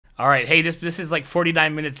All right, hey, this is like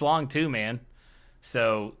 49 minutes long too, man.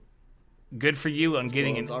 So good for you on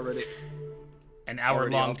getting an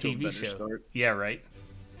hour-long TV show. Start. Yeah, right.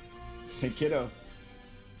 Hey, kiddo.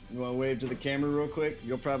 You want to wave to the camera real quick?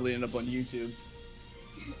 You'll probably end up on YouTube.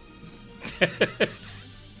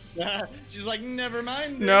 She's like, never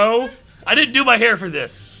mind. Then. No, I didn't do my hair for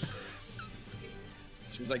this.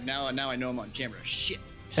 She's like, now I know I'm on camera. Shit.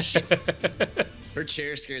 Her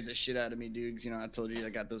chair scared the shit out of me, dude. You know, I told you I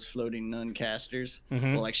got those floating nun casters.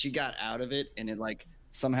 Well, like, she got out of it, and it, like,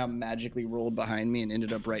 somehow magically rolled behind me and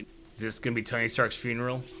ended up right. Is this going to be Tony Stark's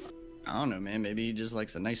funeral? I don't know, man. Maybe he just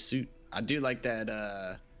likes a nice suit. I do like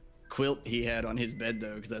that quilt he had on his bed,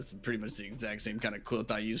 though, because that's pretty much the exact same kind of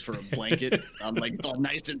quilt I use for a blanket. I'm like, it's all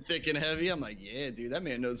nice and thick and heavy. I'm like, yeah, dude, that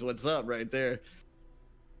man knows what's up right there.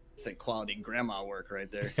 It's like quality grandma work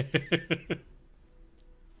right there.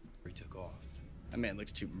 He took off. That man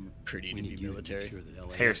looks too pretty to be military.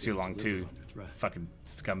 His hair's too long, too. Fucking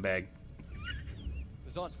scumbag.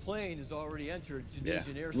 Kazan's plane has already entered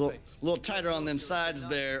Tunisian airspace. A little tighter on them sides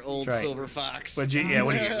there, old Silver Fox. What are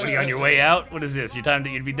you on your way out? What is this? Your time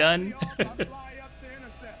to be done?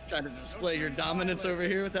 Trying to display your dominance over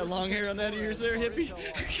here with that long hair on that ears there, hippie?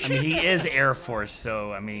 I mean, he is Air Force,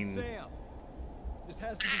 so, I mean... Sam, this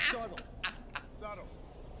has to be subtle. Subtle.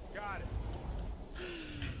 Got it.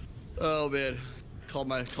 Oh man, call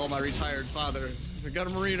my retired father. We got a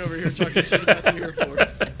Marine over here talking shit about the Air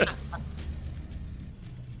Force.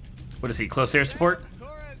 What is he? Close air support?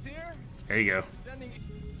 There you go.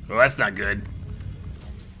 Well, that's not good.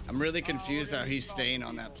 I'm really confused how he's staying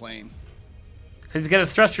on that plane. He's got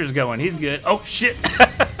his thrusters going. He's good. Oh shit!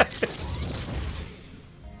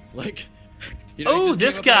 Like, you know, oh,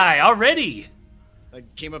 this guy already.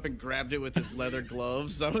 Like, came up and grabbed it with his leather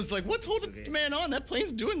gloves. I was like, what's holding this man on? That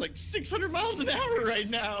plane's doing like 600 miles an hour right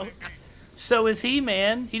now. So is he,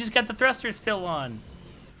 man. He just got the thrusters still on.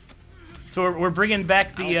 So we're bringing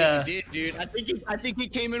back the... I don't think he did, dude. I think he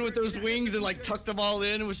came in with those wings and like tucked them all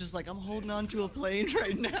in and was just like, I'm holding on to a plane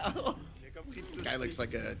right now. Guy looks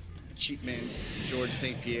like a cheap man's George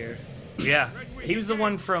St. Pierre. Yeah, he was the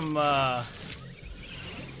one from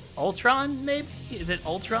Ultron, maybe? Is it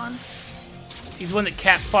Ultron? He's the one that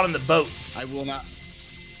Cap fought on the boat. I will not.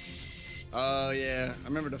 Oh, yeah. I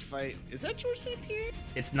remember the fight. Is that George St. Pierre?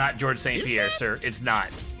 It's not George St. Pierre, sir. It's not.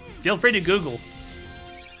 Feel free to Google.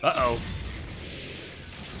 Uh-oh.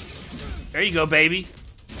 There you go, baby.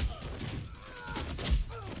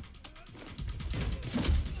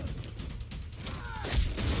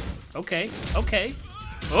 Okay, okay.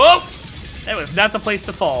 Oh! That was not the place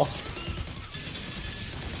to fall.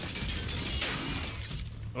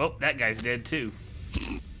 Oh, that guy's dead too.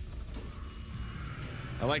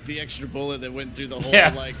 I like the extra bullet that went through the whole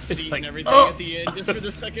like seat and everything at the end just for the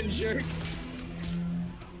second jerk.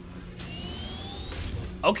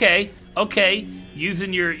 Okay, okay.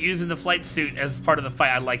 Using the flight suit as part of the fight.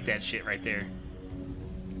 I like that shit right there.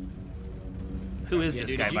 Who is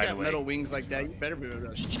this guy, by the way? If you got metal wings like that, you better be able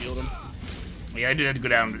to shield him. Yeah, that dude had to go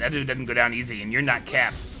down. That dude doesn't go down easy, and you're not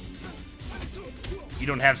Cap. You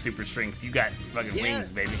don't have super strength. You got fucking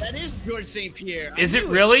wings, baby. That is George St. Pierre. Is it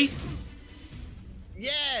really?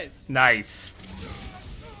 Yes. Nice.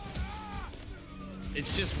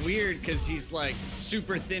 It's just weird because he's like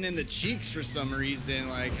super thin in the cheeks for some reason.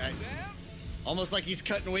 Like, almost like he's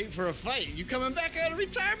cutting weight for a fight. You coming back out of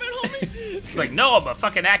retirement, homie? It's like, no, I'm a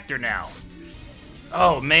fucking actor now.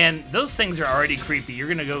 Oh man, those things are already creepy. You're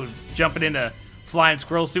gonna go jumping into flying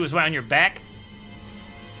squirrel suit with on your back?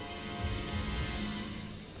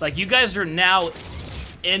 Like, you guys are now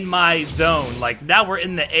in my zone. Like, now we're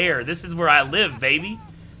in the air. This is where I live, baby.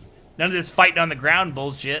 None of this fighting on the ground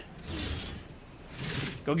bullshit.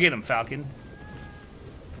 Go get him, Falcon.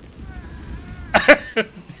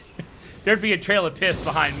 There'd be a trail of piss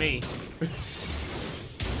behind me.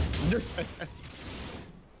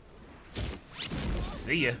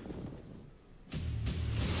 See ya.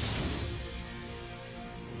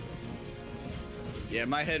 Yeah,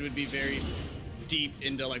 my head would be very deep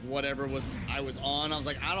into like whatever I was on. I was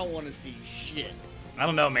like, I don't want to see shit. I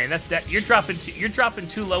don't know, man. You're dropping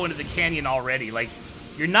too low into the canyon already. Like,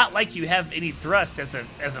 you're not like you have any thrust as a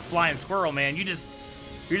flying squirrel, man. You're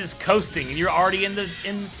just coasting, and you're already in.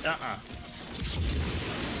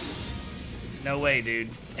 No way, dude.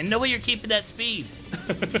 And no way you're keeping that speed.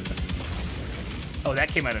 Oh, that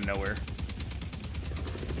came out of nowhere.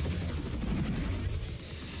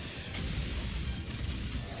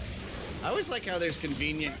 I always like how there's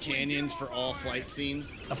convenient canyons for all flight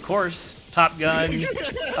scenes. Of course. Top Gun,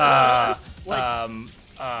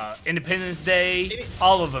 Independence Day,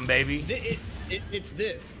 all of them, baby. It's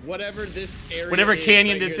this. Whatever this area. Whatever is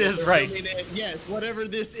canyon right this here, is, right? Yes, whatever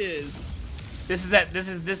this is. This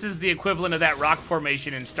is the equivalent of that rock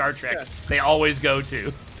formation in Star Trek. Yeah. They always go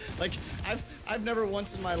to. Like I've never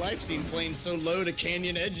once in my life seen planes so low to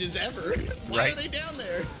canyon edges ever. Why Right. are they down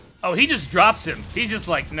there? Oh, he just drops him. He's just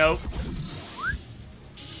like, nope.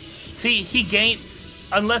 See, he gained.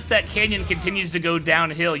 Unless that canyon continues to go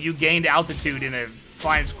downhill, you gained altitude in a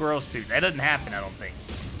flying squirrel suit. That doesn't happen, I don't think.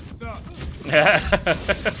 What's up?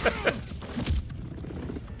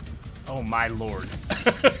 Oh my lord.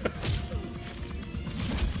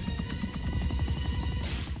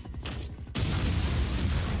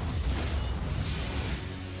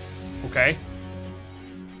 Okay.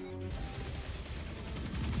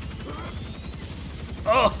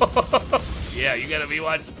 Oh, yeah, you gotta be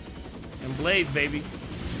watching them blades, baby.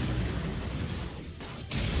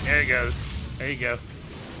 There he goes. There you go.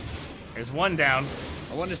 There's one down.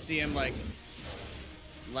 I want to see him like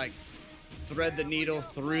thread the needle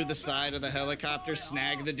through the side of the helicopter,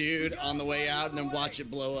 snag the dude on the way out, and then watch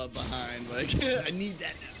it blow up behind. Like, I need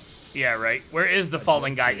that now. Yeah, right. Where is the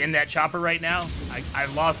fallen guy? In that chopper right now? I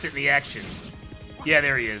lost it in the action. Yeah,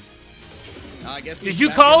 there he is. I guess. Did he's you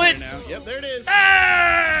back call in it? there now. Yep, there it is.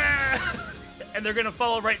 Ah! And they're gonna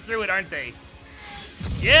follow right through it, aren't they?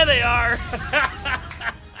 Yeah, they are.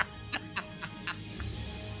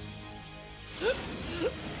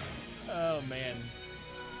 Oh man.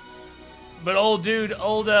 But old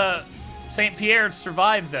St. Pierre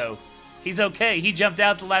survived though. He's okay. He jumped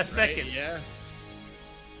out the last second. Yeah.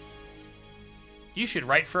 You should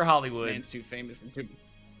write for Hollywood. Man's too famous and too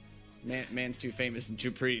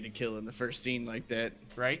pretty to kill in the first scene like that.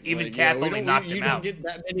 Right? Even Like, Cap we only don't- knocked you him don't out. get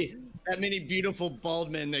that many beautiful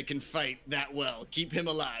bald men that can fight that well. Keep him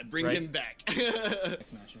alive. Bring Right. him back.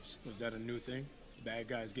 Smashers. Was that a new thing? Bad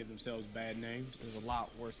guys give themselves bad names? There's a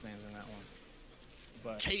lot worse names than that one.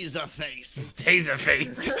 But Taser face. Taser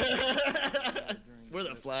face. We're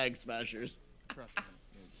the flag smashers. trust me,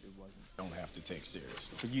 it wasn't. Don't have to take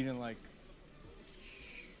seriously. But you didn't like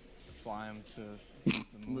fly him to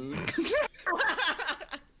the moon.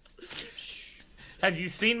 Have you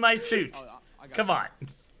seen my suit? Oh, I got Come you. on.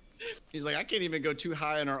 He's like, I can't even go too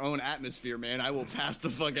high in our own atmosphere, man. I will pass the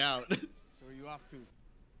fuck out. So are you off to?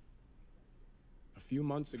 A few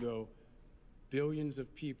months ago, billions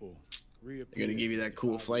of people reappeared. They're gonna give you that in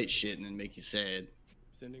cool the flight cosmos, shit and then make you sad.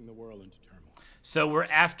 sending the world into turmoil. So we're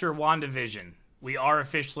after WandaVision. We are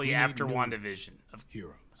officially We need after new WandaVision.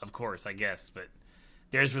 Heroes. Of course, I guess, but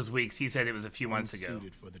theirs was weeks. He said it was a few months ago.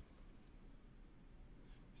 Unsuited for the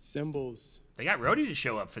symbols They got Rhodey to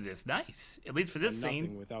show up for this. Nice. At least for are this nothing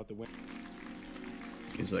scene. without the wind.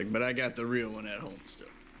 He's like, but I got the real one at home still.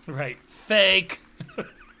 Right. Fake.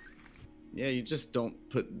 Yeah, you just don't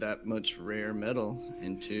put that much rare metal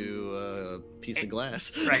into a piece of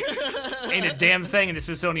glass. Right. Ain't a damn thing in the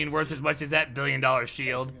Smithsonian worth as much as that $1 billion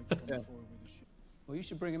shield. Well, you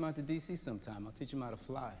should bring him out to D.C. sometime. I'll teach him how to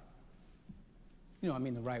fly. You know, I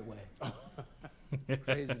mean the right way.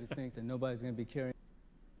 Crazy to think that nobody's going to be carrying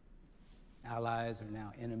allies or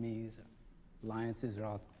now enemies or alliances are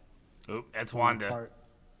all Oop, that's falling Wanda. apart.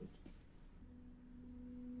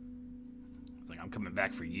 It's like, I'm coming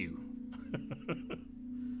back for you. To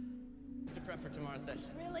prep for tomorrow's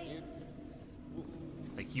session. Really?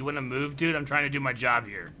 Like, you want to move, dude? I'm trying to do my job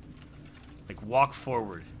here. Like, walk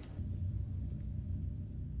forward.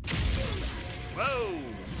 Whoa!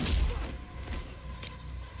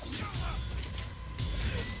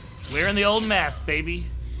 Wearing the old mask, baby.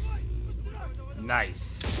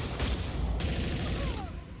 Nice.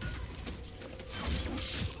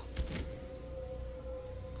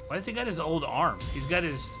 Why has he got his old arm? He's got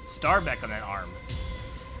his star back on that arm.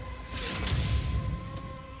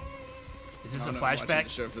 Is this I a don't know, I'm watching flashback? the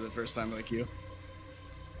show for the first time like you.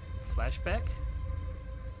 Flashback?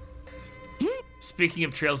 Speaking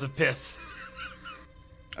of trails of piss.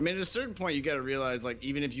 I mean, at a certain point, you gotta realize, like,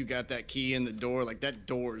 even if you got that key in the door, like, that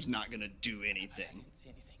door is not gonna do anything. See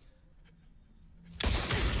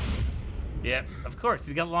anything? Yep, of course.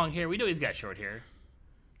 He's got long hair. We know he's got short hair.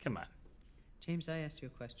 Come on. James, I asked you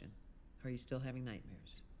a question. Are you still having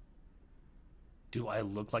nightmares? Do I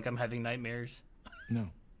look like I'm having nightmares? No.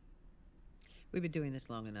 We've been doing this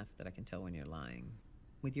long enough that I can tell when you're lying.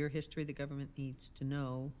 With your history, the government needs to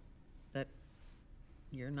know that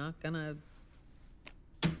you're not gonna...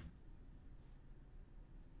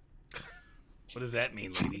 What does that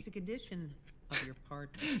mean, lady? It's a condition of your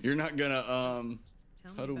pardon. You're not gonna, Tell me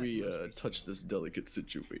how do about we, your most recent touch this delicate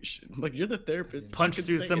situation? Like, you're the therapist. Punch You can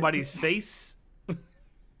through say it. somebody's face? You're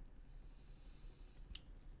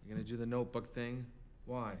gonna do the notebook thing?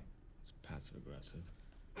 Why? It's passive aggressive.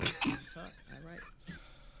 All right.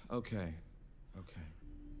 Okay.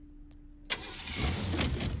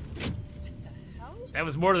 That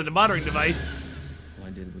was more than a monitoring device. All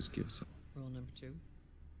I did was give some. Rule number 2.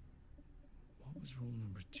 What was rule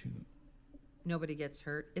number 2? Nobody gets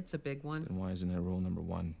hurt. It's a big one. Then why isn't that rule number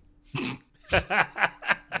 1? I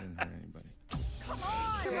didn't hurt anybody.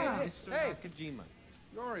 Hey, Kojima.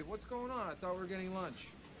 Yori, what's going on? I thought we were getting lunch.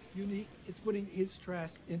 Unique is putting his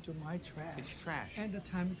trash into my trash. It's trash. And the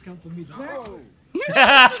time has come for me to Oh.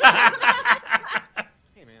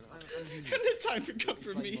 Hey, man, I'm unique. And the time to come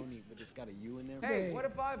for Like me. Monique, but it's got a U in there. Hey, what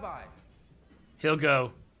if I buy? He'll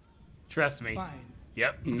go. Trust me. Fine.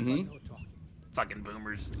 Yep. Mm-hmm. No talking. Fucking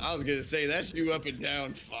boomers. I was gonna say that's you up and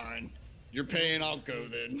down. Fine. You're paying. I'll go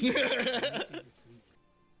then. I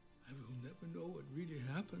will never know what really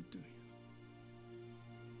happened to you.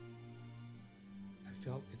 I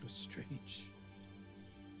felt it was strange.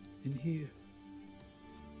 In here.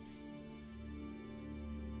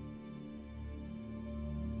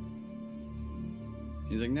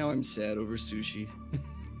 He's like, now I'm sad over sushi.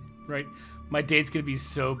 Right. My date's gonna be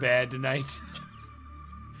so bad tonight.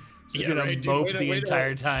 She's gonna right, dude. mope Way to- the way to-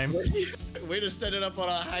 entire time. Way to set it up on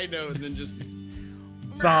a high note and then just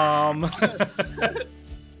Bomb. by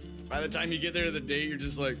the time you get there to the date, you're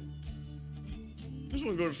just like, I just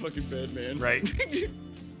want to go to fucking bed, man. Right.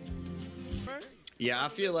 Yeah, I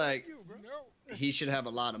feel like he should have a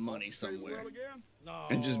lot of money somewhere.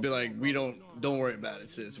 And just be like, don't worry about it,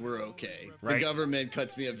 sis. We're okay. Right. The government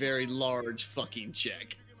cuts me a very large fucking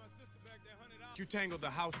check. You tangled the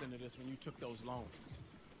house into this when you took those loans.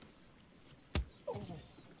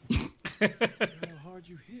 How hard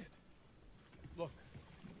you hit. Look,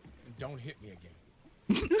 and don't hit me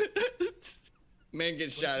again. Man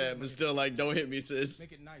gets shot at, but still like, don't hit me, sis.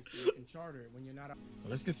 Make it nice so you can charter it when you're not out. Well,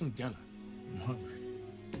 let's get some dinner. I'm hungry.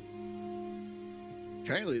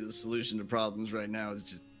 Apparently the solution to problems right now is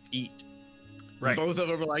just eat. Right. Both of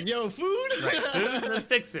them are like, yo, food? Right. Food, let's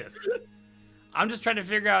fix this. I'm just trying to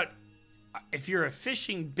figure out if you're a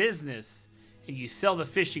fishing business and you sell the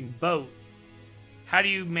fishing boat, how do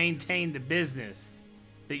you maintain the business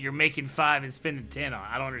that you're making 5 and spending 10 on?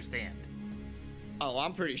 I don't understand. Oh,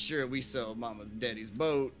 I'm pretty sure we sell Mama's Daddy's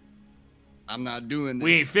boat. I'm not doing this.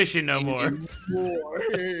 We ain't fishing no more. anymore.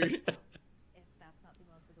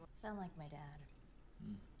 Sound like my dad.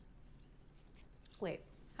 Wait,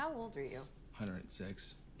 how old are you?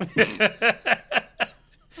 106.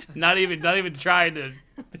 Not even trying to.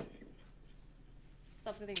 What's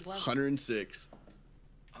up with your gloves? 106.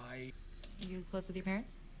 You close with your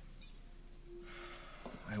parents?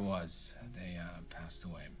 I was. They passed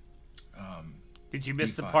away. Did you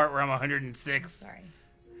miss the D5. part where I'm 106? Sorry.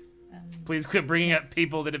 Please quit bringing up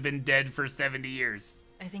people that have been dead for 70 years.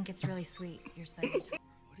 I think it's really sweet you're spending time.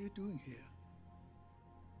 What are you doing here?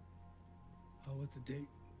 How was the date?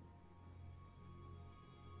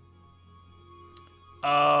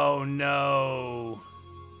 Oh no.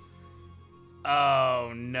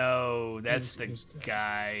 Oh no. That's the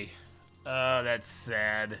guy. Oh, that's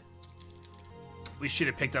sad. We should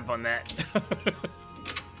have picked up on that.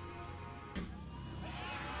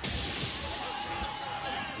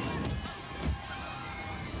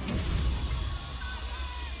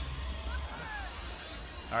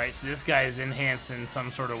 Alright, so this guy is enhanced in some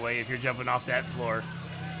sort of way if you're jumping off that floor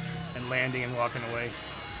and landing and walking away.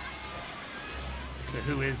 So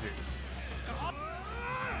who is it?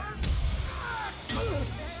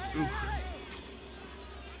 Oof.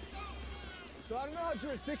 So I don't know how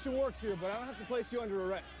jurisdiction works here, but I don't have to place you under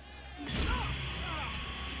arrest.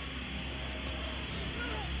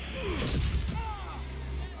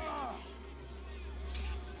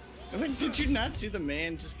 Like, did you not see the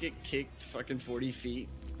man just get kicked fucking 40 feet?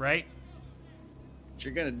 Right? If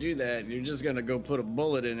you're gonna do that, you're just gonna go put a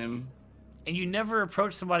bullet in him. And you never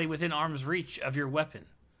approach somebody within arm's reach of your weapon.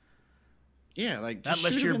 Yeah, like, Not just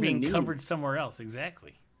unless shoot him you're in the being knee. covered somewhere else.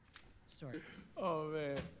 Exactly. Sorry. Oh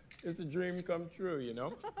man, it's a dream come true, you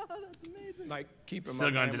know. That's amazing. Like keeping Still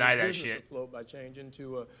my gonna family's deny that business shit. afloat by changing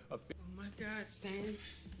to a. Oh my God, Sam,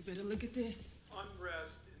 you better look at this.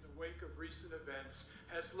 Unrest in the wake of recent events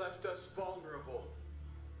has left us vulnerable.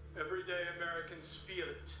 Everyday Americans feel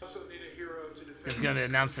it. Also need a hero to defend. He's going to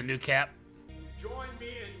announce the new cap. Join me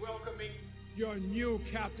in welcoming Your new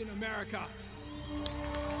Captain America.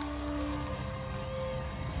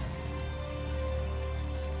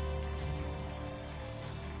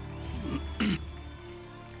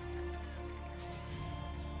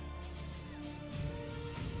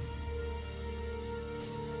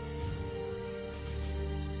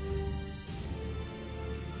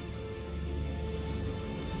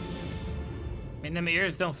 Man, them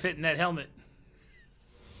ears don't fit in that helmet.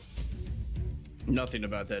 Nothing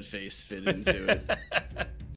about that face fit into it.